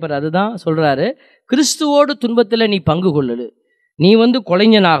 ராயப்பர் அதுதான் சொல்றாரு, கிறிஸ்துவோடு துன்பத்தில் நீ பங்கு கொள்ளு. நீ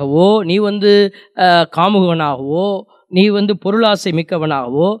கொலைஞனாகவோ, நீ காமுகனாகவோ, நீ பொருளாசை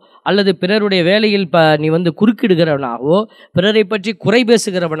மிக்கவனாகவோ, அல்லது பிறருடைய வேலையில் நீ குறுக்கிடுகிறவனாகவோ, பிறரை பற்றி குறை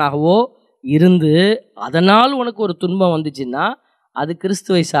பேசுகிறவனாகவோ இருந்து அதனால் உனக்கு ஒரு துன்பம் வந்துச்சுன்னா அது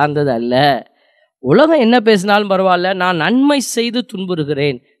கிறிஸ்துவை சார்ந்தது அல்ல. உலகம் என்ன பேசினாலும் பரவாயில்ல, நான் நன்மை செய்து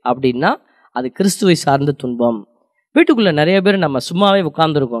துன்புறுகிறேன் அப்படின்னா அது கிறிஸ்துவை சார்ந்த துன்பம். வீட்டுக்குள்ளே நிறைய பேர் நம்ம சும்மாவே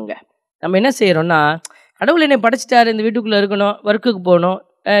உட்காந்துருக்கோங்க. நம்ம என்ன செய்கிறோன்னா, கடவுள் என்னை படைச்சிட்டாரு, இந்த வீட்டுக்குள்ளே இருக்கணும், ஒர்க்குக்கு போகணும்,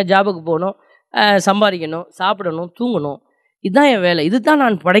 ஜாபுக்கு போகணும், சம்பாதிக்கணும், சாப்பிடணும், தூங்கணும், இதுதான் என் வேலை, இதுதான்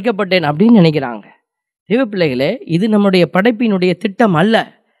நான் படைக்கப்பட்டேன் அப்படின்னு நினைக்கிறாங்க. தெய்வ பிள்ளைகளே, இது நம்முடைய படைப்பினுடைய திட்டம் அல்ல.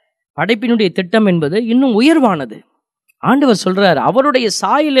 படைப்பினுடைய திட்டம் என்பது இன்னும் உயர்வானது. ஆண்டவர் சொல்கிறார், அவருடைய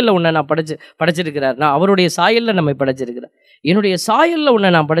சாயலில் உன்னை நான் படைச்சிருக்கிறார், நான் அவருடைய சாயலில் நம்மை படைச்சிருக்கிறேன், என்னுடைய சாயலில்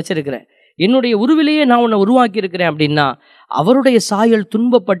உன்னை நான் படைச்சிருக்கிறேன், என்னுடைய உருவிலேயே நான் உன்னை உருவாக்கி இருக்கிறேன் அப்படின்னா அவருடைய சாயல்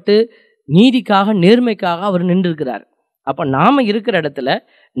துன்பப்பட்டு நீதிக்காக நேர்மைக்காக அவர் நின்றிருக்கிறார். அப்போ நாம் இருக்கிற இடத்துல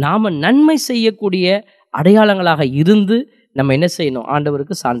நாம் நன்மை செய்யக்கூடிய அடையாளங்களாக இருந்து நம்ம என்ன செய்யணும்,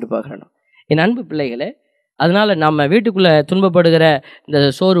 ஆண்டவருக்கு சான்று பகரணும். என் அன்பு பிள்ளைகளே, அதனால் நம்ம வீட்டுக்குள்ளே துன்பப்படுகிற இந்த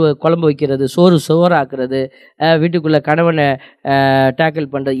சோறு குழம்பு வைக்கிறது, சோறாக்குறது, வீட்டுக்குள்ளே கணவனை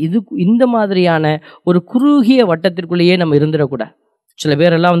டேக்கிள் பண்ணுறது, இந்த மாதிரியான ஒரு குறுகிய வட்டத்திற்குள்ளேயே நம்ம இருந்துடக்கூடாது. சில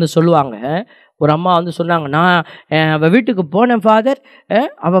பேரெல்லாம் சொல்லுவாங்க, ஒரு அம்மா சொன்னாங்க, நான் அவள் வீட்டுக்கு போனேன் ஃபாதர்,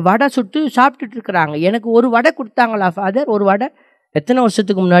 அவள் வடை சுட்டு சாப்பிட்டுட்டு இருக்கிறாங்க, எனக்கு ஒரு வடை கொடுத்தாங்களா ஃபாதர், ஒரு வடை. எத்தனை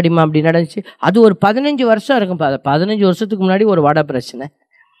வருஷத்துக்கு முன்னாடிமா அப்படி நடந்துச்சு? அது ஒரு 15 வருஷம் இருக்கும் ஃபாதர். 15 வருஷத்துக்கு முன்னாடி ஒரு வடை பிரச்சனை,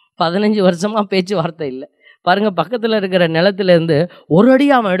 15 வருஷமாக பேச்சுவார்த்தை இல்லை. பாருங்கள், பக்கத்தில் இருக்கிற நிலத்துலேருந்து ஒரு அடி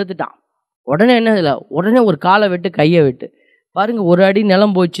அவன் எடுத்துட்டான். உடனே என்ன இல்லை, உடனே ஒரு காலை விட்டு கையை விட்டு பாருங்கள், ஒரு அடி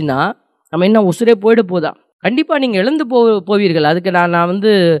நிலம் போச்சுன்னா நம்ம என்ன உசுரே போயிட போதான். கண்டிப்பாக நீங்கள் இழந்து போவீர்கள். அதுக்கு நான்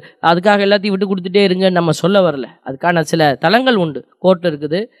அதுக்காக எல்லாத்தையும் விட்டு கொடுத்துட்டே இருங்கன்னு நம்ம சொல்ல வரல. அதுக்கான சில தளங்கள் உண்டு, கோர்ட்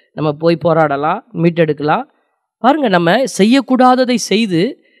இருக்குது, நம்ம போய் போராடலாம், மீட்டெடுக்கலாம், பாருங்க, நம்ம செய்யக்கூடாததை செய்து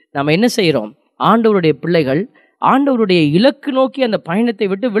நம்ம என்ன செய்கிறோம்? ஆண்டவருடைய பிள்ளைகள் ஆண்டவருடைய இலக்கு நோக்கி அந்த பயணத்தை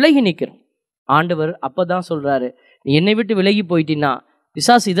விட்டு விலகி நிற்கிறோம். ஆண்டவர் அப்போ தான் சொல்கிறாரு, நீ என்னை விட்டு விலகி போயிட்டின்னா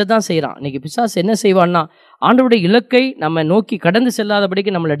பிசாசு இதை தான் செய்கிறான். இன்னைக்கு பிசாசு என்ன செய்வான்னா, ஆண்டவருடைய இலக்கை நம்ம நோக்கி கடந்து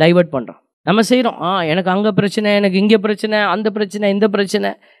செல்லாதபடிக்கு நம்மளை டைவர்ட் பண்ணுறான். நம்ம செய்கிறோம், எனக்கு அங்கே பிரச்சனை, எனக்கு இங்கே பிரச்சனை, அந்த பிரச்சனை, இந்த பிரச்சனை,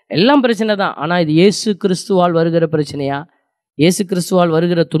 எல்லாம் பிரச்சனை தான். ஆனால் இது இயேசு கிறிஸ்துவால் வருகிற பிரச்சனையா? இயேசு கிறிஸ்துவால்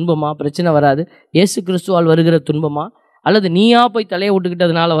வருகிற துன்பமா? பிரச்சனை வராது. இயேசு கிறிஸ்துவால் வருகிற துன்பமா, அல்லது நீயா போய் தலையை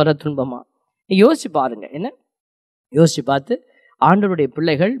விட்டுக்கிட்டதுனால வர துன்பமா? யோசிச்சு பாருங்க. என்ன யோசிச்சு பார்த்து ஆண்டவருடைய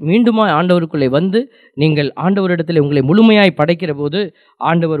பிள்ளைகள் மீண்டுமா ஆண்டவருக்குள்ளே வந்து நீங்கள் ஆண்டவரிடத்தில் உங்களை முழுமையாய் படைக்கிற போது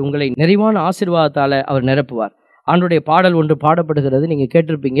ஆண்டவர் உங்களை நிறைவான ஆசீர்வாதத்தால் அவர் நிரப்புவார். ஆண்டவருடைய பாடல் ஒன்று பாடப்படுகிறது, நீங்கள்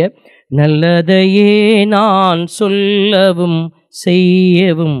கேட்டிருப்பீங்க. நல்லதையே நான் சொல்லவும்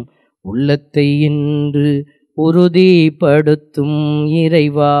செய்யவும் உள்ளத்தை என்று உறுதிப்படுத்தும்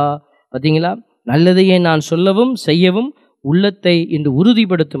இறைவா. பார்த்தீங்களா? நல்லதையே நான் சொல்லவும் செய்யவும் உள்ளத்தை என்று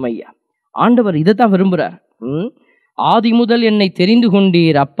உறுதிப்படுத்தும் ஐயா. ஆண்டவர் இதை தான் விரும்புகிறார். ஆதி முதல் என்னை தெரிந்து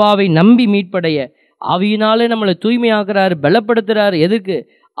கொண்டீர், அப்பாவை நம்பி மீட்படைய ஆவியினாலே நம்மளை தூய்மையாக்குறாரு, பலப்படுத்துகிறார். எதுக்கு?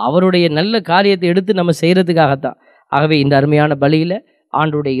 அவருடைய நல்ல காரியத்தை எடுத்து நம்ம செய்கிறதுக்காகத்தான். ஆகவே இந்த அருமையான பலியில்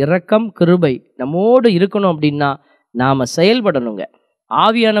ஆண்டவருடைய இரக்கம் கிருபை நம்மோடு இருக்கணும் அப்படின்னா நாம் செயல்படணுங்க.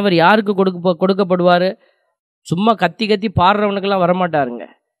 ஆவியானவர் யாருக்கு கொடுக்கப்படுவார்? சும்மா கத்தி கத்தி பாடுறவனுக்கெல்லாம் வரமாட்டாருங்க.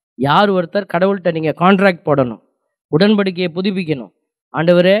 யார் ஒருத்தர் கடவுள்கிட்ட நீங்கள் கான்ட்ராக்ட் போடணும், உடன்படிக்கையை புதுப்பிக்கணும்.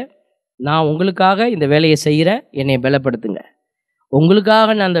 ஆண்டவரே, நான் உங்களுக்காக இந்த வேலையை செய்கிறேன், என்னை பலப்படுத்துங்க. உங்களுக்காக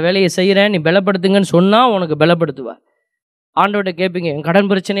நான் அந்த வேலையை செய்கிறேன், நீ பலப்படுத்துங்கன்னு சொன்னால் உனக்கு பலப்படுத்துவார். ஆண்டவர்கிட்ட கேட்பீங்க, என் கடன்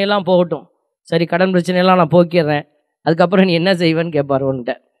பிரச்சனையெல்லாம் போகட்டும். சரி, கடன் பிரச்சனையெல்லாம் நான் போக்கிடுறேன், அதுக்கப்புறம் நீ என்ன செய்வேன்னு கேட்பார்.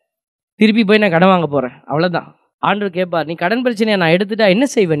 உன்கிட்ட திருப்பி போய் நான் கடன் வாங்க போகிறேன், அவ்வளோதான். ஆண்டவர் கேட்பார், நீ கடன் பிரச்சனையை நான் எடுத்துட்டா என்ன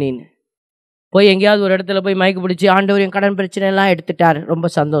செய்வேன்? நீன்னு போய் எங்கேயாவது ஒரு இடத்துல போய் மயக்கு பிடிச்சி ஆண்டவர் என் கடன் பிரச்சனையெல்லாம் எடுத்துட்டார், ரொம்ப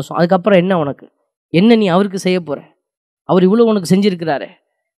சந்தோஷம். அதுக்கப்புறம் என்ன உனக்கு? என்ன நீ அவருக்கு செய்ய போகிற? அவர் இவ்வளோ உனக்கு செஞ்சுருக்கிறாரு.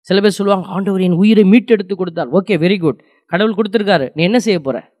 சில பேர் சொல்லுவாங்க, ஆண்டவர் என் உயிரை மீட்டெடுத்து கொடுத்தார். ஓகே, வெரி குட், கடவுள் கொடுத்துருக்காரு. நீ என்ன செய்ய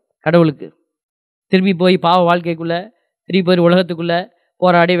போகிற கடவுளுக்கு? திரும்பி போய் பாவ வாழ்க்கைக்குள்ளே, திருப்பி போய் உலகத்துக்குள்ளே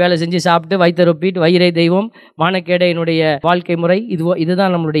போராடி வேலை செஞ்சு சாப்பிட்டு வயிற்று ரொப்பிட்டு வயிறை தெய்வம் மானக்கேட என்னுடைய வாழ்க்கை முறை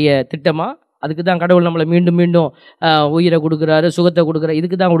இதுதான் நம்மளுடைய திட்டமா? அதுக்கு தான் கடவுள் நம்மளை மீண்டும் மீண்டும் உயிரை கொடுக்குறாரு, சுகத்தை கொடுக்குறாரு.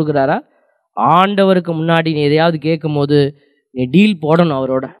 இதுக்கு தான் கொடுக்குறாரா? ஆண்டவருக்கு முன்னாடி நீ எதையாவது கேட்கும் போது நீ டீல் போடணும்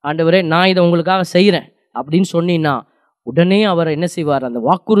அவரோட. ஆண்டவரே, நான் இதை உங்களுக்காக செய்கிறேன் அப்படின்னு சொன்னீன்னா உடனே அவர் என்ன செய்வார்? அந்த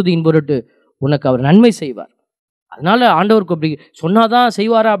வாக்குறுதியின் பொருட்டு உனக்கு அவர் நன்மை செய்வார். அதனால ஆண்டவருக்கு அப்படி சொன்னாதான்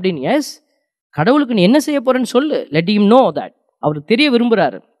செய்வாரா அப்படின்னு? எஸ், கடவுளுக்கு நீ என்ன செய்ய போறேன்னு சொல்லு. Let him know that. அவர் தெரிய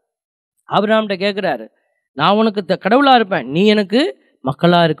விரும்புகிறாரு. ஆபிரகாம்கிட்ட கேட்குறாரு, நான் உனக்கு கடவுளாக இருப்பேன், நீ எனக்கு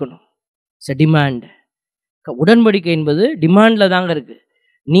மக்களாக இருக்கணும். It's a demand. உடன்படிக்கை என்பது டிமாண்டில் தாங்க இருக்குது.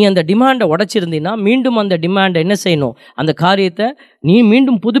 நீ அந்த டிமாண்டை உடைச்சிருந்தீன்னா மீண்டும் அந்த டிமாண்டை என்ன செய்யணும்? அந்த காரியத்தை நீ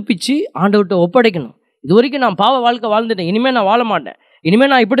மீண்டும் புதுப்பிச்சு ஆண்டவர்கிட்ட ஒப்படைக்கணும். இது வரைக்கும் நான் பாவ வாழ்க்கை வாழ்ந்துட்டேன், இனிமேல் நான் வாழ மாட்டேன், இனிமேல்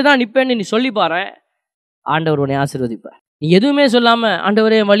நான் இப்படி தான் நிற்பேன்னு நீ சொல்லி பாரு, ஆண்டவர் உன்னை ஆசீர்வதிப்பார். நீ எதுவுமே சொல்லாமல்,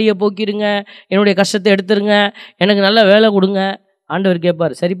 ஆண்டவரே வழியை போக்கிடுங்க, என்னுடைய கஷ்டத்தை எடுத்துருங்க, எனக்கு நல்ல வேலை கொடுங்க. ஆண்டவர்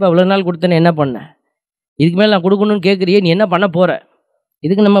கேட்பார், சரிப்பா இவ்வளோ நாள் கொடுத்தேன்னு என்ன பண்ண? இதுக்கு மேலே நான் கொடுக்கணும்னு கேட்குறியே, நீ என்ன பண்ண போகிற?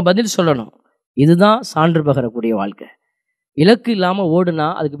 இதுக்கு நம்ம பதில் சொல்லணும். இதுதான் சான்று பகரக்கூடிய வாழ்க்கை. இலக்கு இல்லாமல் ஓடுனா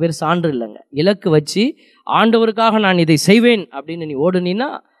அதுக்கு பேர் சான்று இல்லைங்க. இலக்கு வச்சு ஆண்டவருக்காக நான் இதை செய்வேன் அப்படின்னு நீ ஓடுனீன்னா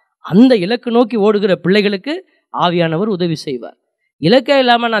அந்த இலக்கு நோக்கி ஓடுகிற பிள்ளைகளுக்கு ஆவியானவர் உதவி செய்வார். இலக்கே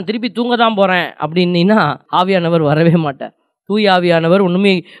இல்லாமல் நான் திருப்பி தூங்க தான் போகிறேன் அப்படின்னா ஆவியானவர் வரவே மாட்டார். தூய ஆவியானவர்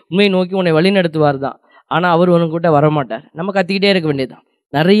உண்மையை நோக்கி உன்னை வழி நடத்துவார் தான். ஆனால் அவர் உனக்கிட்ட வரமாட்டார். நம்ம கத்திக்கிட்டே இருக்க வேண்டியதுதான்.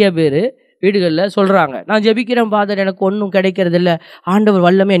 நிறைய பேர் வீடுகளில் சொல்கிறாங்க, நான் ஜெபிக்கிறேன் ஃபாதர், எனக்கு ஒன்றும் கிடைக்கிறது இல்லை, ஆண்டவர்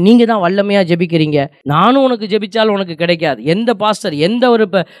வல்லமையாக, நீங்கள் தான் வல்லமையாக ஜெபிக்கிறீங்க, நானும் உனக்கு ஜெபித்தாலும் உனக்கு கிடைக்காது. எந்த பாஸ்டர், எந்த ஒரு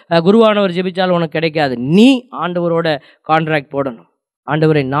குருவானவர் ஜெபித்தாலும் உனக்கு கிடைக்காது. நீ ஆண்டவரோட கான்ட்ராக்ட் போடணும்.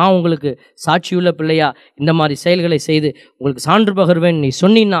 ஆண்டவரை, நான் உங்களுக்கு சாட்சியுள்ள பிள்ளையா இந்த மாதிரி செயல்களை செய்து உங்களுக்கு சான்று பகர்வேன் நீ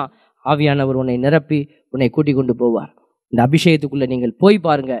சொன்னீன்னா ஆவியானவர் உன்னை நிரப்பி உன்னை கூட்டி கொண்டு போவார். இந்த அபிஷேகத்துக்குள்ளே நீங்கள் போய்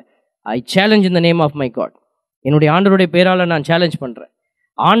பாருங்க. ஐ challenge in the name of my God. என்னுடைய ஆண்டவருடைய பேரால் நான் சேலஞ்ச் பண்ணுறேன்.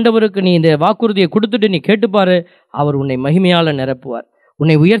 ஆண்டவருக்கு நீ இந்த வாக்குறுதியை கொடுத்துட்டு நீ கேட்டுப்பாரு, அவர் உன்னை மகிமையால் நிரப்புவார்,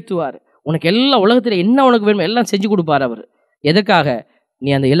 உன்னை உயர்த்துவார். உனக்கு எல்லா உலகத்தில் என்ன உனக்கு வேணுமோ எல்லாம் செஞ்சு கொடுப்பார். அவர் எதுக்காக?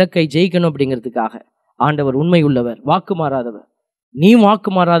 நீ அந்த இலக்கை ஜெயிக்கணும் அப்படிங்கிறதுக்காக. ஆண்டவர் உண்மை உள்ளவர், வாக்கு மாறாதவர். நீ வாக்கு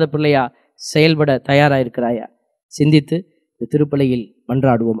மாறாத பிள்ளையா செயல்பட தயாராக இருக்கிறாயா? சிந்தித்து இந்த திருப்பலியில்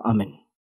மன்றாடுவோம். ஆமென்.